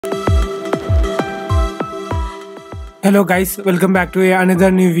Hello guys, welcome back to another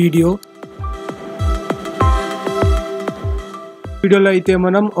new video. వీడియోలో అయితే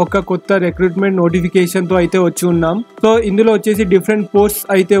మనం ఒక కొత్త రిక్రూట్మెంట్ నోటిఫికేషన్ తో అయితే వచ్చి ఉన్నాం. సో ఇందులో వచ్చేసి డిఫరెంట్ పోస్ట్స్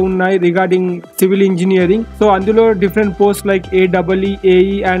అయితే ఉన్నాయి రిగార్డింగ్ సివిల్ ఇంజనీరింగ్. సో అందులో different post like AEE,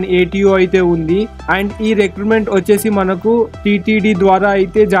 AE and ATO అయితే ఉంది. అండ్ ఈ రిక్రూట్మెంట్ వచ్చేసి మనకు TTD ద్వారా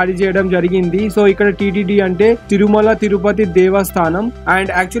అయితే జారీ చేయడం జరిగింది. సో ఇక్కడ TTD అంటే తిరుమల తిరుపతి దేవస్థానం.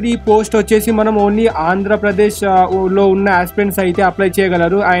 అండ్ యాక్చువల్లీ ఈ పోస్ట్ వచ్చేసి మనం ఓన్లీ ఆంధ్రప్రదేశ్ లో ఉన్న ఆస్పిరెంట్స్ అయితే అప్లై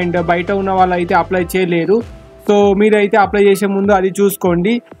చేయగలరు అండ్ బయట ఉన్న వాళ్ళు అయితే అప్లై చేయలేరు. సో మీరైతే అప్లై చేసే ముందు అది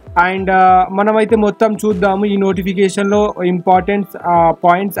చూసుకోండి. అండ్ మనమైతే మొత్తం చూద్దాము ఈ నోటిఫికేషన్లో important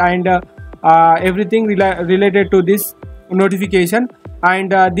points and everything related to this notification.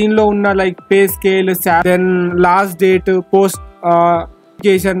 And దీనిలో ఉన్న like pay scale, then last date, post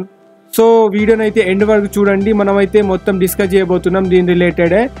notification. So వీడియోని అయితే ఎండ్ వరకు చూడండి. మనమైతే మొత్తం డిస్కస్ చేయబోతున్నాం దీని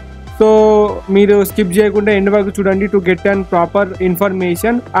రిలేటెడే. సో మీరు స్కిప్ చేయకుండా ఎండ్ వరకు చూడండి to get and proper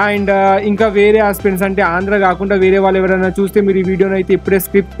information. And ఇంకా వేరే ఆస్పిరెంట్స్ అంటే ఆంధ్ర కాకుండా వేరే వాళ్ళు ఎవరైనా చూస్తే మీరు ఈ వీడియోని అయితే ఇప్పుడే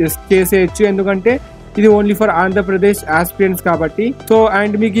స్కిప్ చేసేయచ్చు, ఎందుకంటే ఇది ఓన్లీ ఫర్ ఆంధ్రప్రదేశ్ ఆస్పిరెంట్స్ కాబట్టి. సో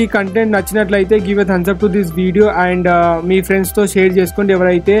అండ్ మీకు ఈ కంటెంట్ నచ్చినట్లయితే give a Thums up to this video and మీ ఫ్రెండ్స్తో షేర్ చేసుకోండి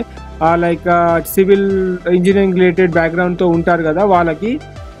ఎవరైతే లైక్ సివిల్ ఇంజనీరింగ్ రిలేటెడ్ బ్యాక్గ్రౌండ్తో ఉంటారు కదా వాళ్ళకి.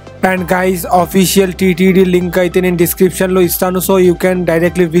 And guys official TTD link అయితే నేను డిస్క్రిప్షన్ లో ఇస్తాను. So you can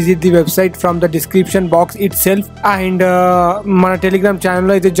directly visit the website from the description box it self. And మన టెలిగ్రామ్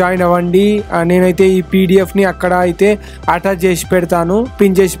ఛానల్లో అయితే జాయిన్ అవ్వండి. నేనైతే ఈ PDF ని అక్కడ అయితే అటాచ్ చేసి పెడతాను,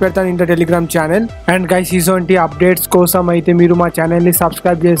 పిన్ చేసి పెడతాను in the Telegram channel. And guys ఇటువంటి అప్డేట్స్ కోసం అయితే మీరు మా ఛానల్ని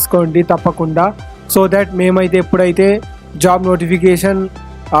సబ్స్క్రైబ్ చేసుకోండి తప్పకుండా, సో దట్ మేమైతే ఎప్పుడైతే జాబ్ నోటిఫికేషన్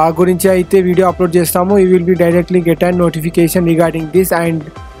గురించి అయితే వీడియో అప్లోడ్ చేస్తామో you will be directly get and notification regarding this. And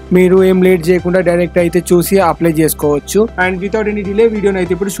మీరు ఏం లేట్ చేయకుండా డైరెక్ట్ అయితే చూసి అప్లై చేసుకోవచ్చు. అండ్ వితౌట్ ఎనీ డిలే వీడియోని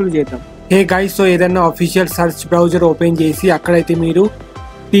అయితే ఇప్పుడు షూట్ చేద్దాం. హే గైస్, సో ఏదైనా అఫీషియల్ సర్చ్ బ్రౌజర్ ఓపెన్ చేసి అక్కడైతే మీరు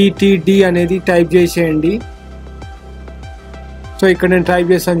TTD అనేది టైప్ చేసేయండి. సో ఇక్కడ నేను టైప్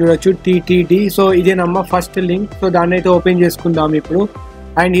చేస్తాను చూడొచ్చు TTD. So ఇదేనమ్మా first link. So దాన్ని అయితే ఓపెన్ చేసుకుందాం ఇప్పుడు.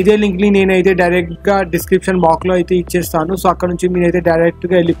 అండ్ ఇదే లింక్ని నేనైతే డైరెక్ట్గా డిస్క్రిప్షన్ బాక్స్లో అయితే ఇచ్చేస్తాను. సో అక్కడ నుంచి మీరైతే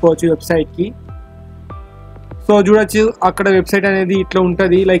డైరెక్ట్గా వెళ్ళిపోవచ్చు వెబ్సైట్కి. సో చూడొచ్చు అక్కడ వెబ్సైట్ అనేది ఇట్లా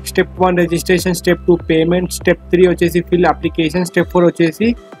ఉంటుంది. Like step 1 registration, step 2 payment, step 3 వచ్చేసి ఫిల్ అప్లికేషన్, స్టెప్ 4 వచ్చేసి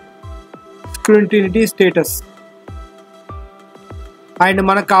స్క్రూటినీ స్టేటస్. అండ్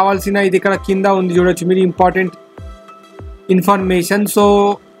మనకు కావాల్సిన ఇది ఇక్కడ కింద ఉంది చూడొచ్చు మీరు important information. So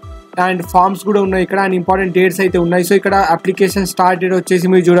and forms కూడా ఉన్నాయి ఇక్కడ అండ్ ఇంపార్టెంట్ డేట్స్ అయితే ఉన్నాయి. సో ఇక్కడ అప్లికేషన్ స్టార్ట్ డేట్ వచ్చేసి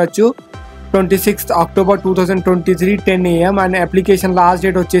మీరు చూడొచ్చు 26th October 2023 10 AM and application last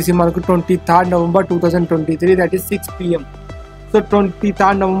date వచ్చేసి మనకు 23rd November 2023 that is 6 PM. So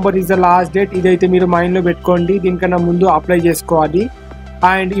 23rd November is the last date. ఇదైతే మీరు మైండ్లో పెట్టుకోండి, దీనికన్నా ముందు అప్లై చేసుకోవాలి.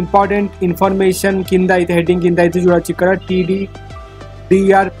 అండ్ ఇంపార్టెంట్ ఇన్ఫర్మేషన్ కింద అయితే హెడ్డింగ్ కింద అయితే చూడొచ్చు ఇక్కడ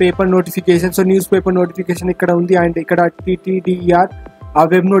TTDR paper notification. So news paper notification ఇక్కడ ఉంది అండ్ ఇక్కడ TTDR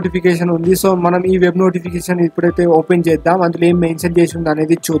వెబ్ నోటిఫికేషన్ ఉంది. సో మనం ఈ వెబ్ నోటిఫికేషన్ ఇప్పుడైతే ఓపెన్ చేద్దాం, అందులో ఏం మెన్షన్ చేసి ఉంది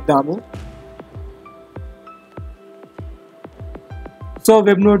అనేది చూద్దాము. సో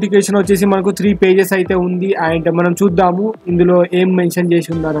వెబ్ నోటిఫికేషన్ వచ్చేసి మనకు 3 pages అయితే ఉంది అండ్ మనం చూద్దాము ఇందులో ఏం మెన్షన్ చేసి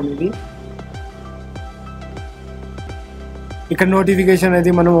ఉన్నారు అనేది. ఇక్కడ నోటిఫికేషన్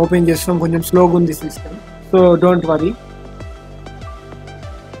అనేది మనం ఓపెన్ చేస్తున్నాం, కొంచెం స్లోగా ఉంది system, so don't worry.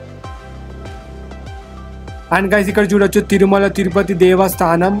 And guys ఇక్కడ చూడొచ్చు తిరుమల తిరుపతి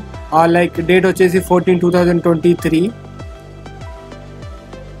దేవస్థానం లైక్ డేట్ వచ్చేసి 14/2023.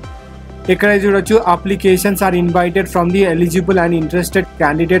 ఇక్కడ చూడొచ్చు applications are invited from the eligible and interested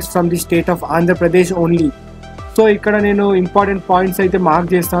candidates from the state of Andhra Pradesh only. So ఇక్కడ నేను ఇంపార్టెంట్ పాయింట్స్ అయితే మార్క్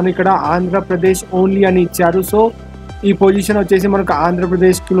చేస్తాను. ఇక్కడ ఆంధ్రప్రదేశ్ ఓన్లీ అని ఇచ్చారు. సో ఈ పొజిషన్ వచ్చేసి మనకు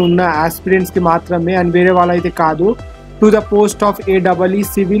ఆంధ్రప్రదేశ్కి ఉన్న ఆస్పిరెంట్స్కి మాత్రమే అండ్ వేరే వాళ్ళు అయితే కాదు. To the post of AEE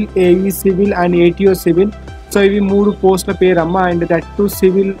civil, AE civil and ATO civil. So ఇవి 3 పోస్ట్ల పేరమ్మా and that to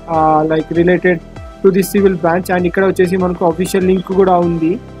civil like related to the civil branch. And ఇక్కడ వచ్చేసి మనకు అఫీషియల్ లింక్ కూడా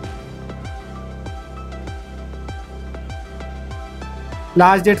ఉంది.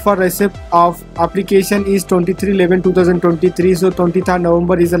 Last date for receipt of application is 23/11/2023. So 23rd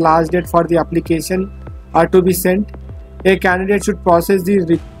November is the last date for the application to be sent. A candidate should process the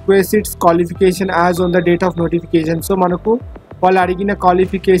requisite qualification as on the date of notification. So మనకు వాళ్ళు అడిగిన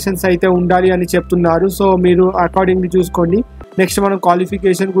qualifications అయితే ఉండాలి అని చెప్తున్నారు. So మీరు accordingly చూసుకోండి. Next మనం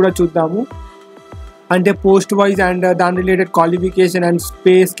క్వాలిఫికేషన్ కూడా చూద్దాము. అంటే పోస్ట్ వైజ్ అండ్ దాని related qualification and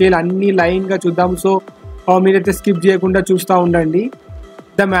pay scale అన్ని లైన్గా చూద్దాము. సో మీరైతే స్కిప్ చేయకుండా చూస్తూ ఉండండి.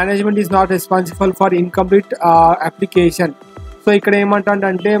 The management is not responsible for incomplete application. So ఇక్కడ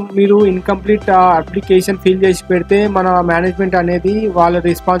ఏమంటారంటే మీరు ఇన్కంప్లీట్ అప్లికేషన్ ఫిల్ చేసి పెడితే మన మేనేజ్మెంట్ అనేది వాళ్ళ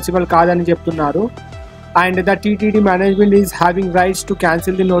రెస్పాన్సిబుల్ కాదని చెప్తున్నారు. and the TTD management is having rights to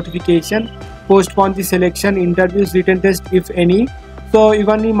cancel the notification, postpone the selection, interviews, written test if any. So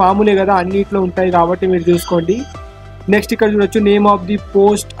ఇవన్నీ మామూలే కదా, అన్నిట్లో ఉంటాయి కాబట్టి మీరు చూసుకోండి. నెక్స్ట్ ఇక్కడ చూడొచ్చు name of the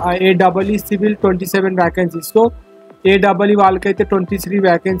post AEE civil 27 vacancies. So AEE వాళ్ళకైతే 23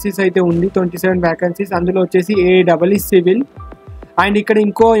 వ్యాకెన్సీస్ అయితే ఉంది, 27 వ్యాకెన్సీస్ అందులో వచ్చేసి AEE సివిల్. అండ్ ఇక్కడ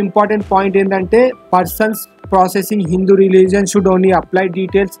ఇంకో ఇంపార్టెంట్ పాయింట్ ఏంటంటే persons processing Hindu religion should only apply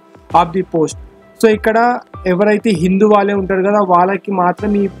details of the post. So ఇక్కడ ఎవరైతే హిందూ వాళ్ళే ఉంటారు కదా వాళ్ళకి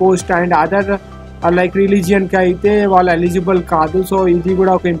మాత్రం ఈ పోస్ట్, అండ్ అదర్ లైక్ రిలీజియన్కి అయితే వాళ్ళు ఎలిజిబుల్ కాదు. సో ఇది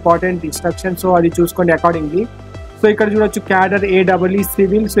కూడా ఒక ఇంపార్టెంట్ ఇన్స్ట్రక్షన్, సో అది చూసుకోండి అకార్డింగ్లీ. సో ఇక్కడ చూడొచ్చు క్యాడర్ AEE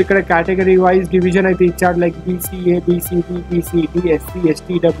సివిల్. సో ఇక్కడ కేటగిరీ వైజ్ డివిజన్ అయితే ఇచ్చాడు, like BCA, BCB, BCD, SC, ST,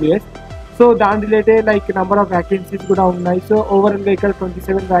 EWS. So దాని related like number of vacancies కూడా ఉన్నాయి. సో ఓవరాల్గా ఇక్కడ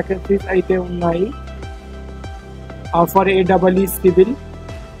 27 వ్యాకెన్సీస్ అయితే ఉన్నాయి for AEE civil.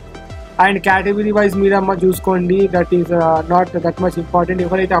 And category wise మీరు అమ్మ చూసుకోండి, that is not that much important.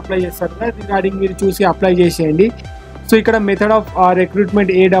 ఎవరైతే అప్లై చేస్తారో రిగార్డింగ్ మీరు చూసి అప్లై చేసేయండి. సో ఇక్కడ method of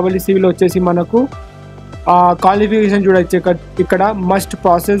recruitment AEE civil వచ్చేసి మనకు క్వాలిఫికేషన్ చూడొచ్చు. ఇక్కడ must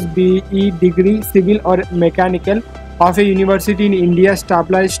process BE degree civil or mechanical of A university in India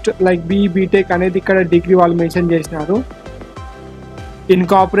స్టాబ్లిష్డ్, like BE BTech అనేది ఇక్కడ డిగ్రీ వాళ్ళు మెన్షన్ చేసినారు.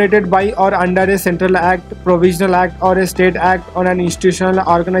 Incorporated by or under a central act, provisional act or a state act or an institutional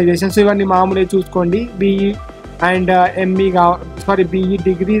organization. So ఇవన్నీ మామూలుగా చూసుకోండి. BE and ME BE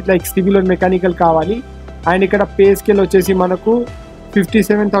degree like civil and mechanical కావాలి. And ఇక్కడ pay scale వచ్చేసి మనకు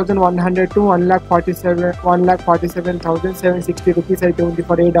 57,100 to 1,47,760 rupees అయితే ఉంది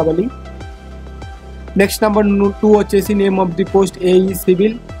for AEE. Next number 2 వచ్చేసి name of the post AE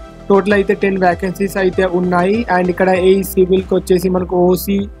civil. Total అయితే 10 వ్యాకెన్సీస్ అయితే ఉన్నాయి. అండ్ ఇక్కడ AE సివిల్కి వచ్చేసి మనకు OC,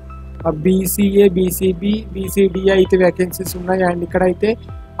 BCA, BCB, BCD అయితే వ్యాకెన్సీస్ ఉన్నాయి. అండ్ ఇక్కడ అయితే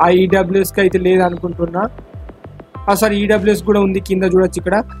EWSకి అయితే లేదు అనుకుంటున్నా, సారీ EWS కూడా ఉంది, కింద చూడొచ్చు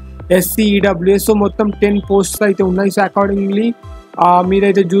ఇక్కడ SC, EWS. సో మొత్తం 10 పోస్ట్స్ అయితే ఉన్నాయి. సో అకార్డింగ్లీ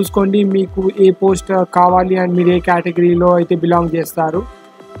మీరైతే చూసుకోండి మీకు ఏ పోస్ట్ కావాలి అండ్ మీరు ఏ కేటగిరీలో అయితే బిలాంగ్ చేస్తారు.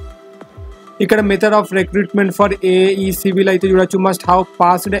 ఇక్కడ method of recruitment for AE civil అయితే చూడొచ్చు, must have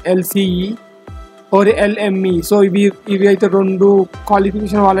passed LCE are LME. So ఇవి అయితే 2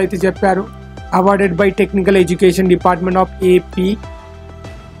 క్వాలిఫికేషన్ వాళ్ళు అయితే చెప్పారు. Awarded by technical education department of AP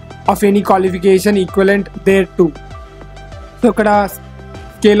of any qualification equivalent there to. So ఇక్కడ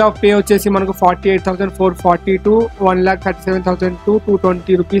స్కేల్ ఆఫ్ పే వచ్చేసి మనకు 48,440 to 1,37,000 to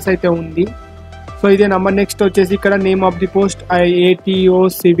 220 రూపీస్ అయితే ఉంది. సో ఇదే నెంబర్. నెక్స్ట్ వచ్చేసి ఇక్కడ name of the post ATO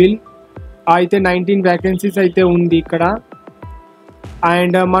civil అయితే 19 వ్యాకెన్సీస్ అయితే ఉంది ఇక్కడ.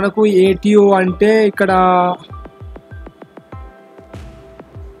 అండ్ మనకు ATO అంటే ఇక్కడ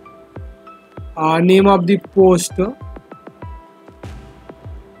name of the post.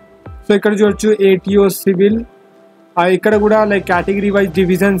 So ఇక్కడ చూడొచ్చు ATO సివిల్. ఇక్కడ కూడా లైక్ కేటగిరీ వైజ్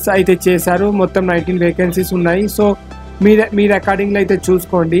డివిజన్స్ అయితే చేశారు. మొత్తం 19 వేకెన్సీస్ ఉన్నాయి. సో మీరు అకార్డింగ్లో అయితే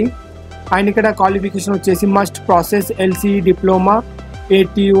చూసుకోండి. అండ్ ఇక్కడ క్వాలిఫికేషన్ వచ్చేసి must process LCE diploma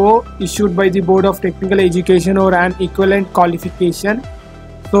ATO issued by the Board of Technical Education or an equivalent qualification.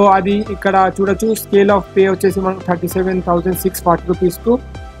 So అది ఇక్కడ చూడొచ్చు. స్కేల్ ఆఫ్ పే వచ్చేసి మనకు 37,640 రూపీస్ టు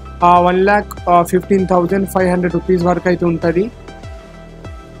 1,15,500 రూపీస్ వరకు అయితే ఉంటుంది.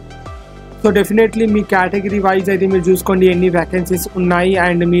 సో డెఫినెట్లీ మీ కేటగిరీ వైజ్ అయితే మీరు చూసుకోండి ఎన్ని వ్యాకెన్సీస్ ఉన్నాయి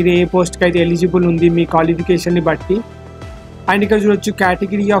అండ్ మీరు ఏ పోస్ట్కి అయితే ఎలిజిబుల్ ఉంది మీ క్వాలిఫికేషన్ని బట్టి. అండ్ ఇక్కడ చూడొచ్చు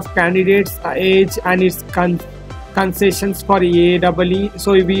category of candidates, age and it's concessions for AEE. So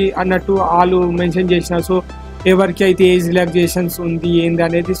ఇవి అన్నట్టు వాళ్ళు మెన్షన్ చేసిన, సో ఎవరికి అయితే ఏజ్ రిలాక్సేషన్స్ ఉంది ఏంది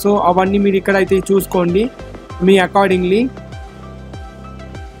అనేది, సో అవన్నీ మీరు ఇక్కడ అయితే చూసుకోండి మీ అకార్డింగ్లీ.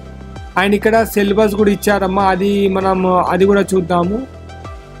 అండ్ ఇక్కడ సిలబస్ కూడా ఇచ్చారమ్మా, అది కూడా చూద్దాము.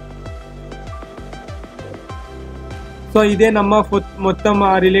 సో ఇదేనమ్మా మొత్తం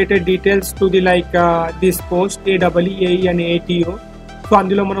related details to the like this post AEE, AE and ATO. So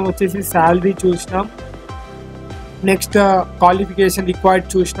అందులో మనం వచ్చేసి శాలరీ చూసినాం, నెక్స్ట్ క్వాలిఫికేషన్ రిక్వైర్డ్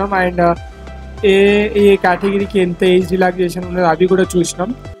చూసినాం, అండ్ ఏ కేటగిరీకి ఎంత ఏజ్ రిలాక్సేషన్ ఉన్నది అవి కూడా చూసినాం.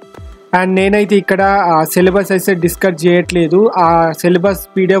 అండ్ నేనైతే ఇక్కడ సిలబస్ అయితే డిస్కస్ చేయట్లేదు. ఆ సిలబస్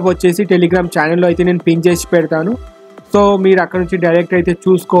PDF వచ్చేసి టెలిగ్రామ్ ఛానల్లో అయితే నేను పిన్ చేసి పెడతాను. సో మీరు అక్కడ నుంచి డైరెక్ట్ అయితే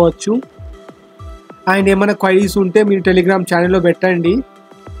చూసుకోవచ్చు. అండ్ ఏమైనా క్వైరీస్ ఉంటే మీరు టెలిగ్రామ్ ఛానల్లో పెట్టండి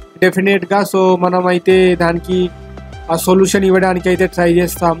డెఫినెట్గా. సో మనం అయితే దానికి సొల్యూషన్ ఇవ్వడానికి అయితే ట్రై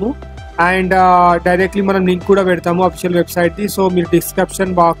చేస్తాము. అండ్ డైరెక్ట్లీ మనం లింక్ కూడా పెడతాము అఫీషియల్ వెబ్సైట్ది. సో మీరు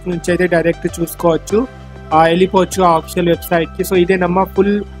డిస్క్రిప్షన్ బాక్స్ నుంచి అయితే డైరెక్ట్ చూసుకోవచ్చు, వెళ్ళిపోవచ్చు ఆ అఫీషియల్ వెబ్సైట్కి. So ఇదేనమ్మా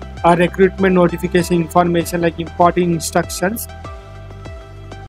full recruitment notification information, like important instructions.